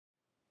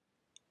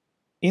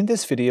In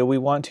this video, we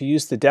want to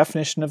use the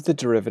definition of the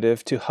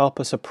derivative to help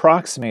us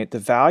approximate the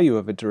value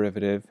of a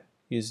derivative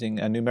using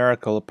a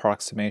numerical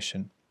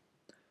approximation.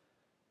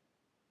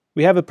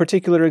 We have a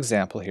particular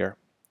example here.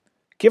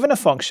 Given a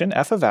function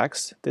f of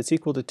x that's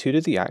equal to 2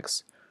 to the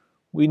x,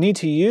 we need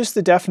to use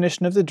the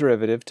definition of the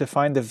derivative to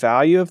find the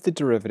value of the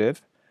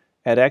derivative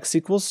at x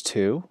equals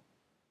 2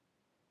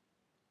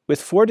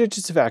 with 4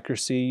 digits of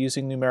accuracy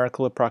using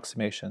numerical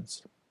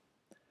approximations.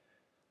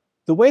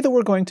 The way that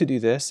we're going to do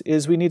this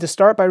is we need to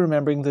start by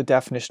remembering the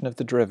definition of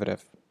the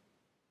derivative.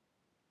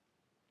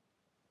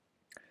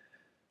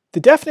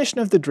 The definition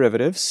of the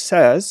derivative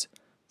says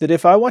that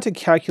if I want to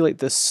calculate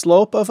the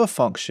slope of a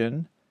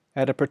function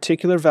at a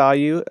particular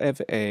value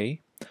of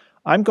a,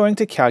 I'm going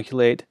to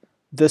calculate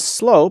the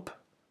slope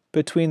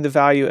between the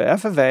value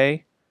f of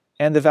a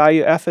and the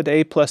value f of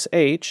a plus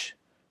h,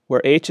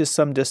 where h is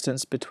some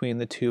distance between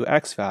the two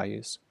x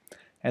values.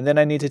 And then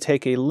I need to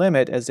take a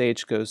limit as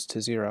h goes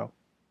to 0.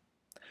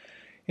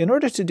 In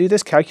order to do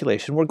this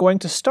calculation, we're going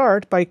to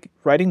start by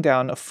writing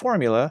down a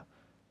formula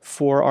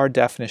for our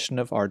definition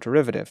of our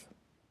derivative.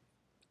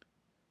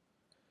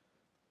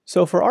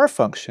 So for our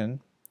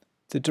function,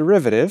 the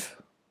derivative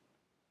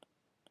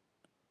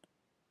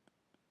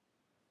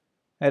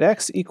at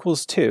x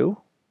equals 2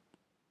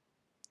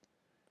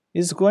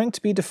 is going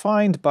to be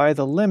defined by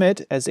the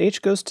limit as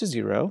h goes to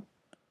 0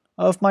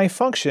 of my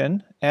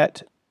function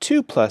at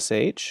 2 plus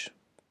h,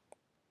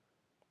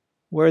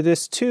 where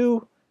this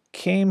 2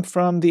 came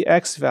from the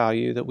x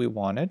value that we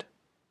wanted,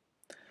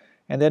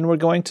 and then we're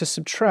going to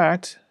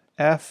subtract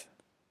f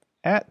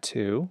at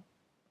 2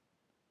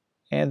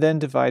 and then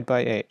divide by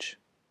h.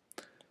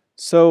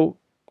 So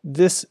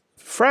this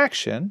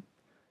fraction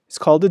is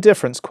called the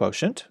difference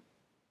quotient.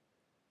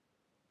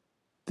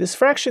 This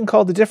fraction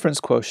called the difference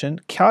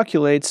quotient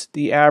calculates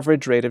the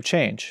average rate of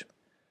change.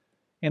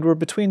 And we're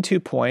between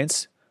 2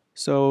 points,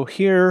 so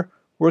here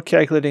we're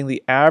calculating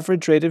the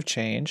average rate of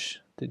change,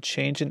 the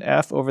change in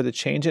f over the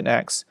change in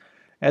x,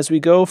 as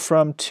we go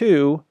from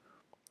 2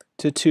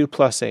 to 2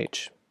 plus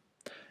h.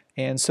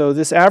 And so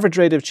this average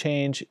rate of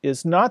change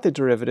is not the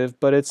derivative,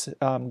 but it's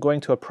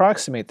going to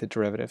approximate the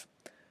derivative.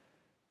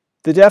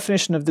 The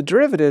definition of the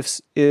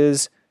derivatives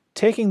is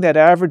taking that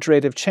average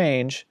rate of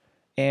change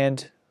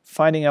and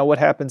finding out what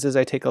happens as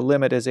I take a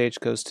limit as h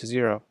goes to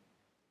 0.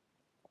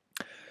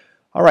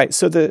 All right,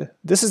 so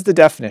this is the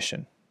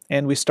definition,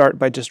 and we start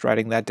by just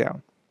writing that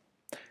down.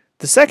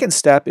 The second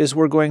step is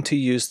we're going to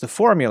use the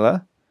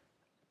formula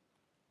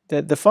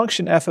that the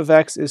function f of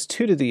x is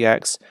 2 to the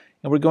x,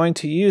 and we're going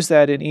to use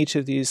that in each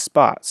of these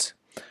spots.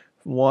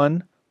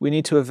 One, we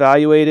need to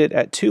evaluate it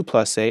at 2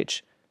 plus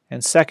h,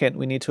 and second,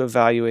 we need to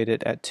evaluate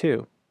it at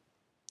 2.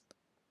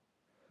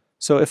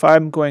 So if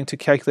I'm going to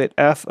calculate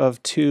f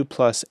of 2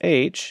 plus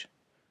h,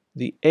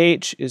 the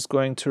h is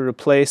going to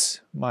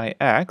replace my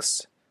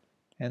x,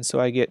 and so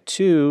I get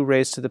 2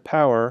 raised to the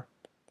power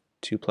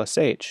 2 plus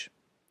h.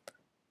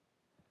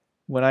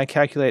 When I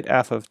calculate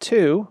f of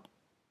 2,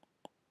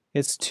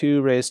 it's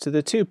 2 raised to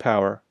the 2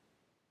 power,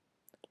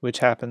 which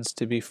happens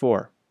to be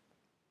 4.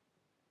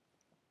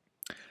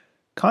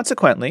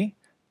 Consequently,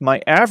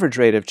 my average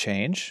rate of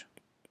change,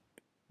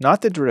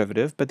 not the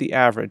derivative, but the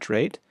average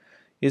rate,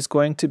 is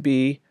going to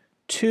be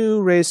 2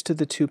 raised to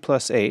the 2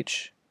 plus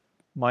h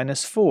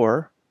minus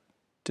 4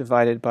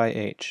 divided by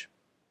h.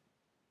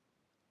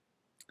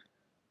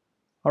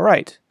 All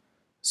right,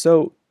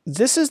 so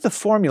this is the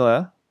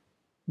formula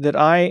that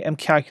I am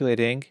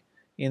calculating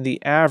in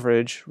the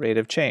average rate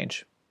of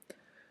change.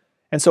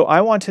 And so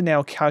I want to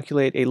now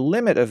calculate a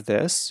limit of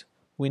this.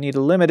 We need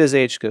a limit as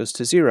h goes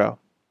to 0.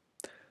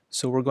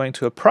 So we're going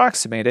to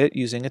approximate it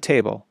using a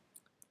table.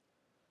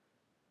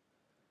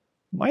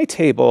 My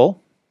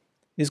table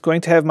is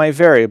going to have my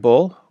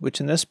variable,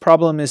 which in this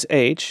problem is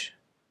h,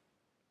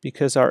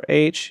 because our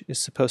h is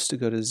supposed to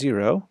go to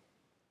 0.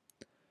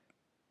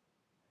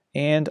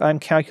 And I'm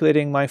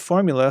calculating my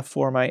formula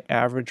for my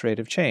average rate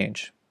of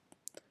change,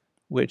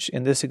 which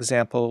in this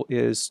example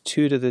is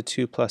 2 to the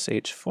 2 plus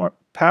h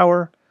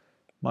power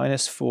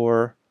minus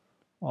 4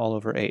 all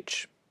over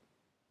h.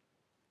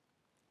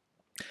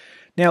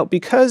 Now,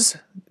 because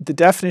the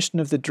definition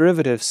of the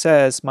derivative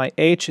says my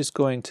h is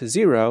going to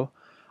 0,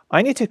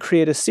 I need to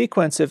create a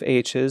sequence of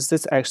h's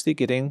that's actually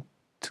getting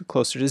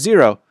closer to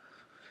 0.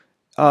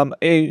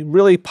 A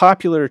really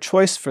popular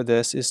choice for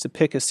this is to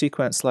pick a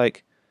sequence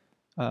like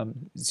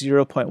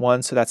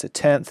 0.1, so that's a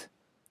tenth,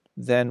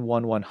 then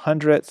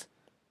 1/100th,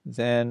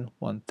 then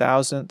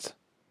 1,000th,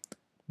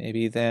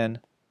 maybe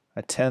then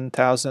a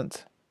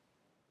 10,000th.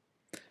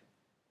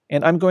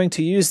 And I'm going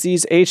to use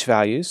these h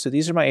values, so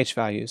these are my h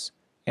values,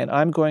 and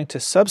I'm going to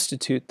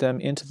substitute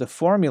them into the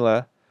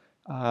formula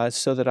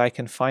so that I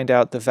can find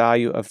out the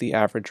value of the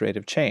average rate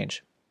of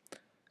change.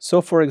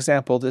 So for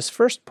example, this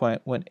first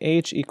point, when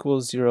h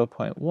equals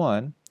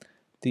 0.1,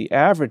 the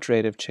average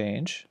rate of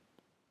change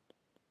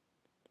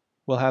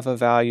will have a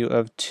value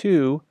of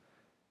 2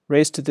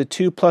 raised to the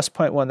 2 plus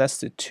 0.1, that's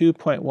the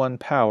 2.1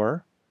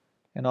 power,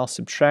 and I'll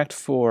subtract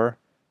 4,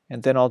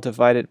 and then I'll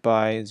divide it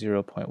by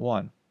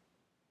 0.1.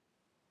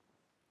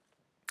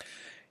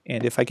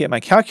 And if I get my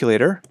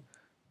calculator,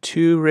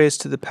 2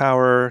 raised to the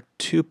power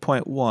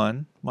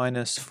 2.1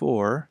 minus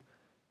 4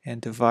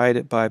 and divide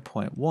it by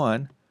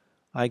 0.1,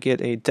 I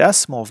get a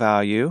decimal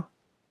value.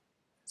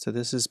 So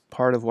this is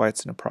part of why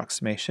it's an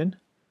approximation.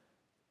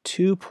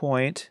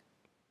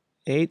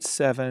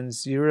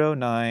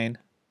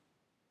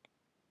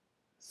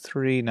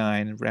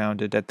 2.870939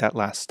 rounded at that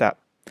last step.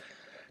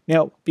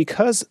 Now,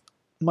 because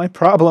my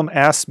problem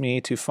asks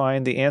me to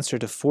find the answer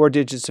to 4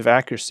 digits of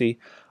accuracy,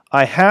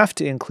 I have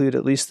to include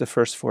at least the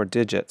first 4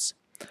 digits.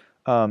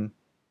 And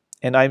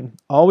I'm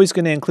always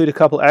going to include a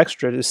couple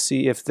extra to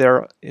see if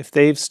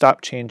they've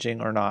stopped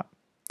changing or not.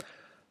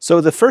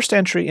 So the first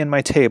entry in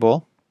my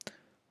table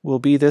will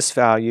be this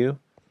value.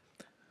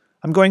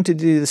 I'm going to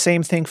do the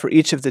same thing for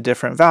each of the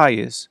different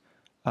values.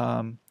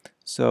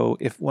 So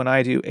when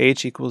I do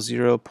h equals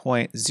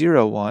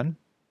 0.01,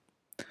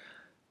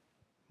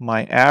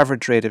 my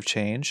average rate of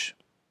change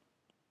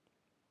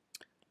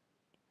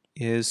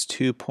is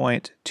 2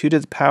 to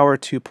the power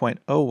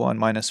 2.01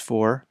 minus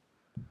 4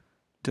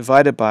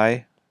 divided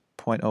by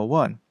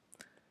 0.01.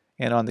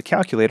 And on the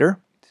calculator,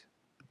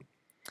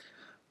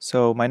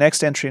 so my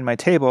next entry in my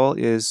table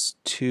is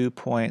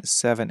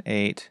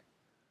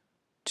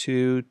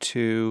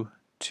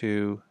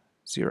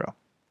 2.782220.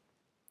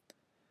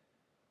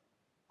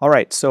 All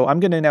right, so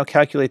I'm going to now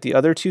calculate the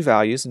other two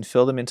values and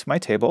fill them into my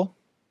table.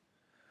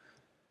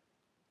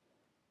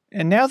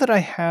 And now that I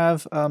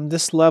have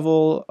this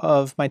level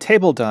of my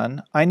table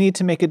done, I need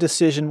to make a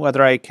decision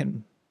whether I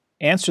can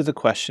answer the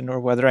question or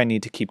whether I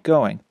need to keep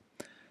going.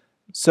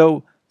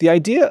 So the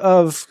idea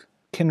of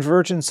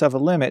convergence of a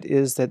limit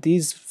is that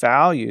these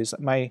values,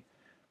 my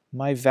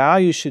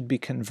value should be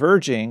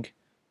converging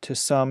to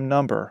some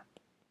number.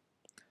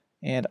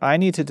 And I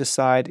need to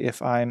decide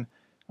if I'm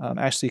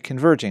actually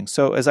converging.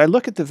 So as I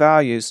look at the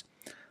values,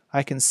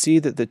 I can see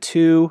that the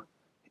 2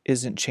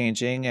 isn't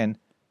changing and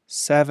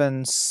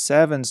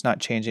 7's not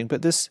changing,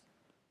 but this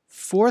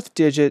 4th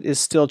digit is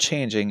still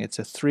changing. It's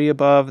a 3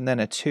 above and then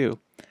a 2.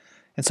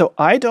 And so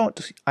I don't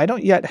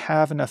yet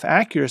have enough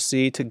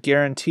accuracy to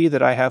guarantee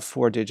that I have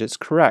 4 digits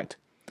correct.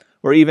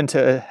 Or even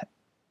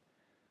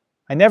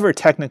I never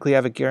technically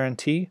have a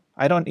guarantee.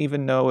 I don't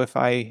even know if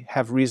I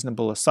have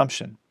reasonable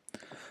assumption.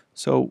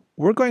 So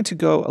we're going to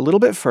go a little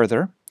bit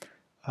further.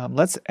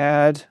 Let's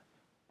add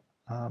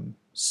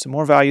some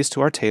more values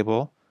to our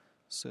table.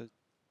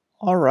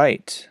 All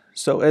right,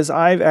 so as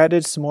I've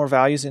added some more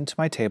values into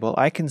my table,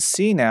 I can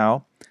see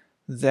now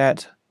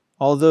that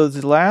although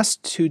the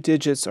last 2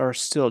 digits are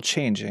still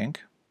changing,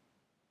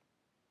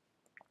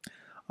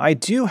 I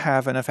do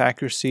have enough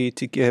accuracy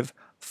to give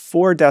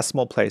 4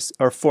 digits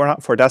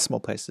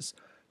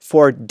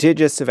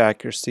of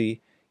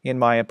accuracy in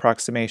my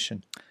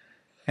approximation.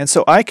 And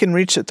so I can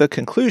reach the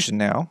conclusion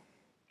now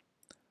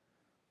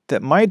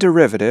that my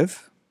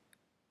derivative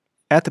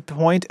at the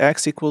point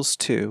x equals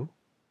 2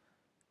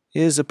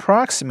 is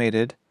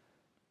approximated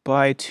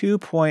by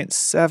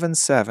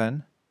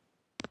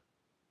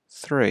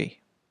 2.773,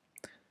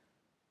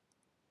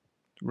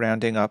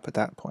 rounding up at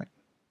that point.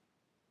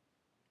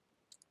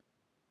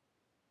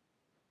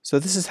 So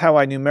this is how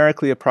I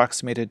numerically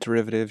approximated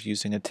derivative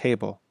using a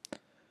table.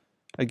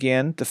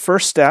 Again, the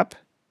first step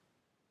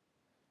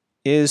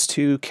is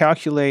to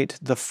calculate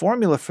the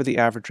formula for the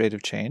average rate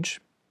of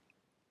change.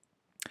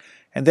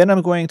 And then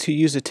I'm going to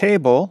use a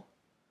table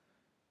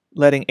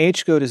letting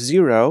h go to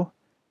 0,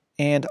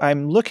 and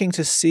I'm looking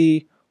to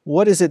see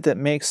what is it that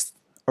makes,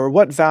 or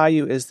what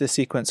value is the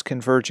sequence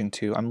converging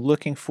to. I'm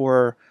looking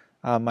for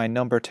my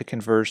number to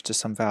converge to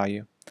some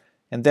value.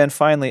 And then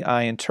finally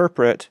I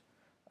interpret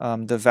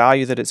the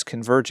value that it's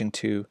converging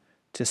to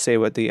say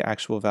what the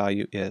actual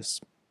value is.